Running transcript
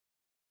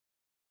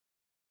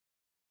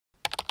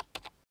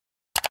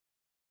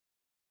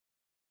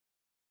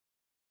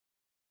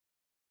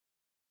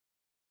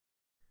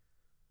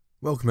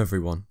Welcome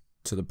everyone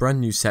to the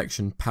brand new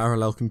section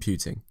Parallel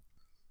Computing.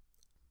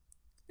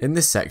 In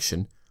this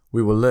section,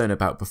 we will learn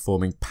about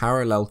performing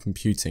parallel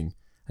computing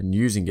and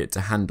using it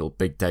to handle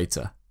big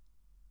data.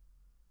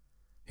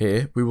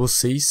 Here we will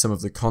see some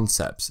of the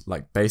concepts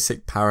like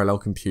basic parallel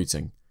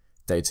computing,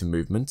 data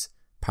movement,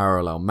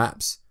 parallel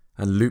maps,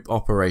 and loop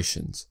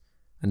operations,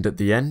 and at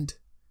the end,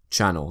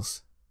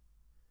 channels.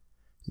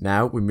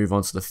 Now we move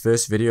on to the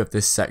first video of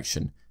this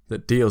section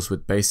that deals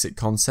with basic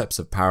concepts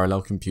of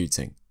parallel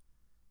computing.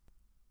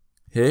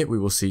 Here we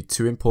will see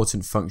two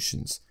important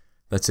functions,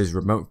 that is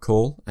remote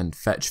call and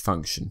fetch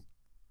function.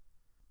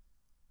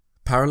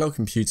 Parallel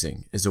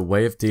computing is a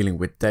way of dealing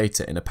with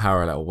data in a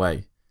parallel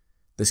way.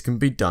 This can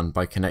be done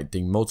by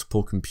connecting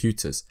multiple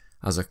computers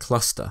as a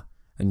cluster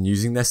and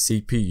using their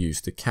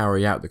CPUs to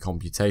carry out the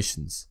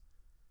computations.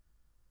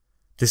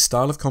 This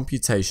style of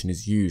computation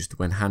is used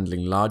when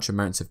handling large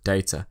amounts of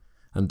data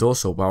and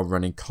also while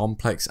running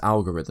complex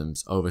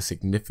algorithms over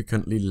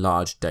significantly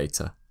large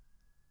data.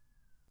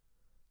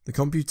 The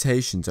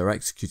computations are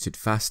executed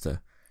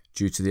faster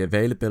due to the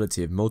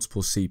availability of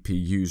multiple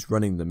CPUs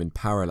running them in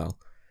parallel,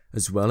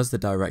 as well as the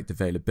direct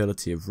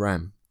availability of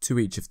RAM to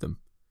each of them.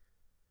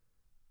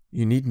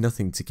 You need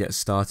nothing to get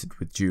started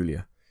with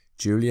Julia.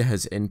 Julia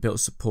has inbuilt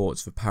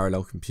supports for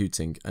parallel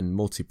computing and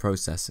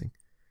multiprocessing,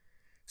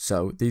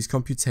 so these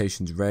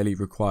computations rarely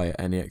require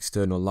any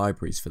external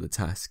libraries for the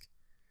task.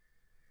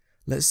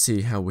 Let's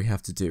see how we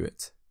have to do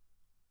it.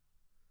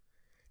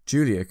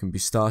 Julia can be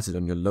started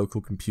on your local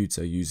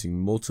computer using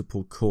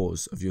multiple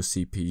cores of your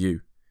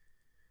CPU.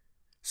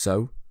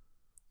 So,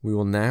 we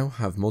will now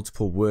have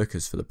multiple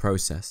workers for the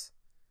process.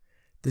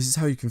 This is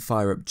how you can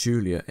fire up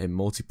Julia in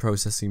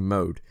multiprocessing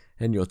mode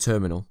in your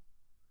terminal.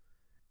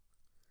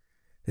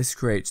 This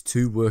creates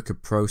two worker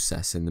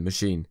process in the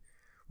machine,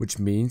 which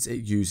means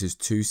it uses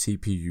two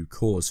CPU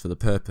cores for the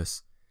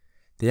purpose.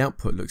 The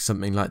output looks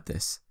something like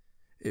this.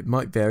 It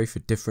might vary for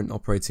different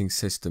operating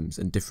systems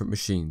and different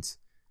machines.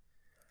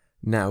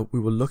 Now we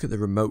will look at the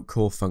remote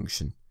call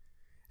function.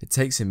 It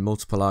takes in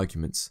multiple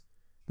arguments,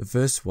 the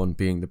first one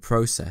being the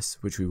process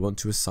which we want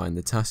to assign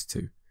the task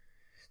to.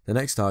 The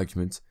next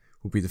argument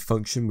will be the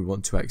function we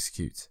want to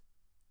execute.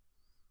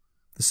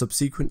 The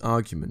subsequent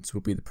arguments will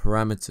be the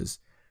parameters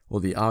or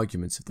the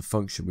arguments of the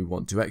function we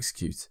want to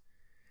execute.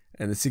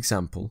 In this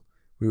example,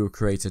 we will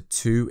create a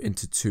 2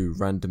 into 2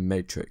 random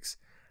matrix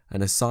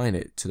and assign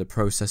it to the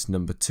process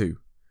number 2.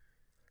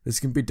 This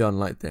can be done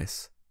like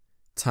this.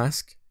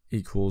 Task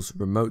equals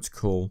remote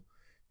call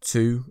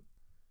 2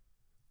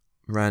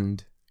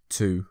 rand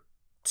 2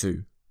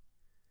 2.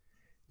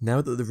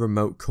 Now that the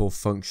remote call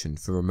function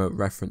for remote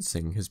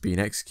referencing has been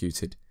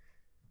executed,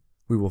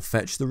 we will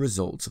fetch the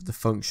results of the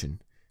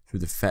function through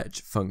the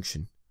fetch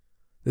function.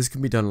 This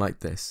can be done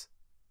like this.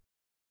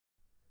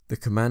 The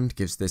command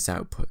gives this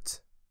output.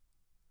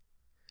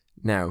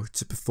 Now,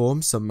 to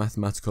perform some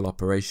mathematical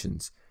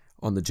operations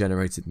on the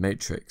generated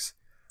matrix,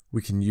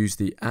 we can use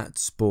the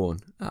 @spawn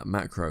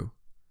macro,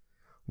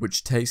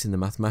 which takes in the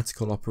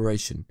mathematical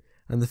operation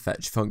and the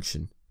fetch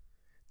function.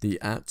 The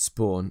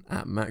 @spawn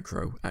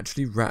macro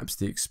actually wraps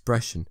the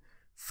expression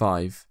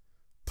 5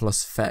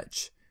 plus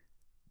fetch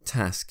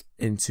task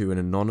into an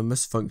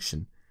anonymous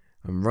function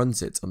and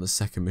runs it on the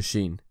second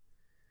machine.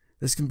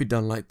 This can be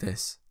done like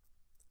this.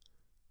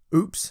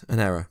 Oops, an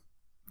error.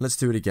 Let's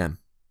do it again.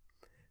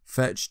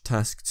 Fetch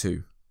task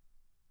 2.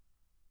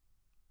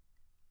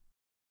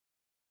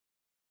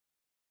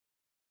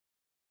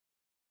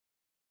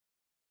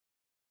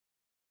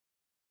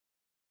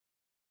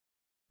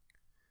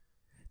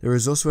 There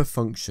is also a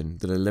function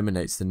that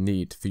eliminates the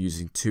need for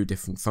using two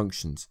different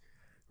functions,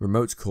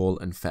 remote call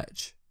and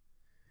fetch.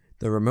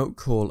 The remote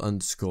call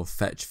underscore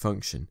fetch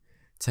function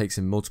takes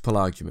in multiple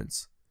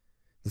arguments.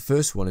 The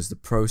first one is the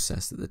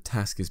process that the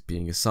task is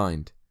being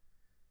assigned.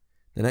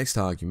 The next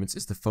argument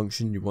is the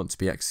function you want to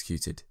be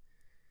executed.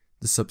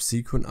 The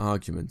subsequent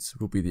arguments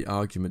will be the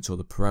arguments or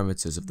the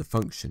parameters of the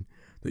function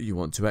that you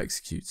want to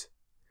execute.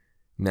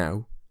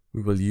 Now,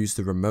 we will use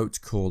the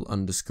remote call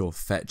underscore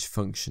fetch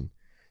function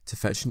to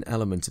fetch an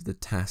element of the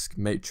task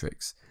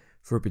matrix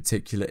for a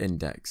particular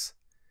index.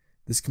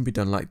 This can be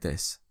done like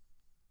this.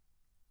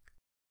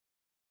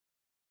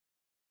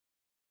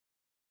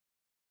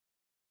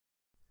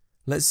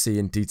 Let's see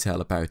in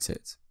detail about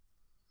it.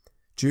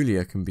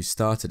 Julia can be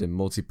started in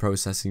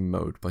multiprocessing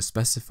mode by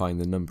specifying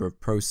the number of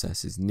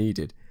processes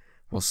needed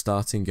while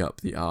starting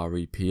up the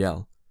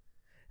REPL.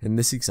 In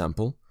this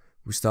example,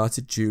 we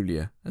started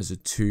Julia as a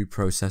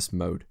 2-process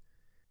mode.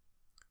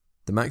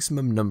 The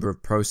maximum number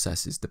of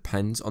processes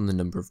depends on the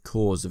number of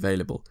cores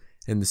available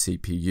in the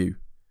CPU.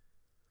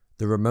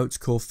 The remote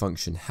call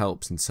function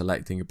helps in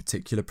selecting a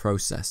particular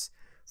process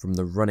from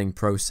the running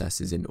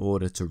processes in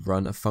order to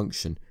run a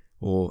function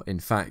or,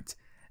 in fact,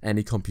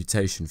 any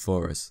computation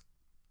for us.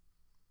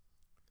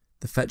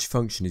 The fetch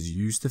function is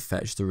used to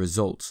fetch the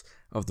results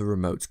of the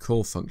remote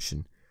call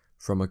function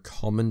from a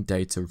common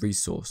data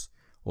resource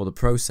or the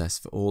process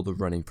for all the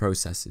running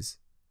processes.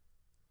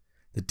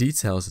 The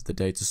details of the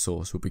data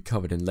source will be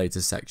covered in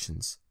later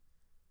sections.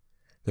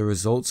 The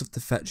results of the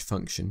fetch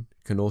function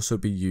can also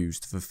be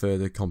used for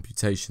further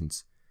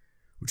computations,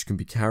 which can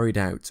be carried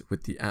out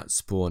with the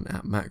 @spawn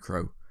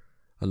macro,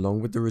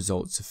 along with the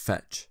results of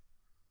fetch.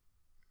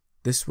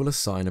 This will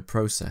assign a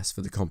process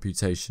for the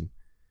computation.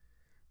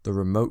 The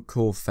remote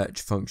call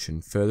fetch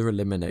function further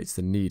eliminates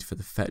the need for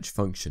the fetch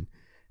function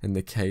in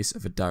the case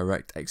of a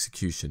direct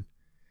execution.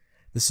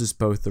 This has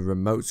both the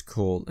remote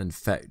call and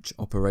fetch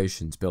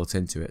operations built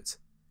into it.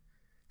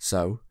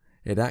 So,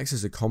 it acts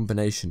as a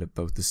combination of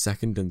both the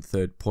second and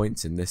third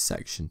points in this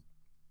section.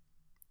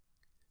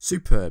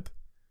 Superb!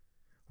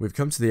 We've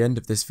come to the end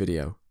of this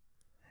video.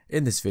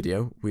 In this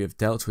video, we have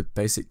dealt with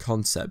basic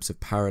concepts of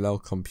parallel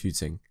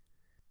computing.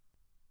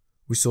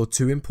 We saw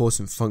two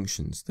important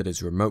functions, that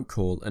is remote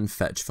call and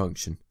fetch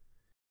function.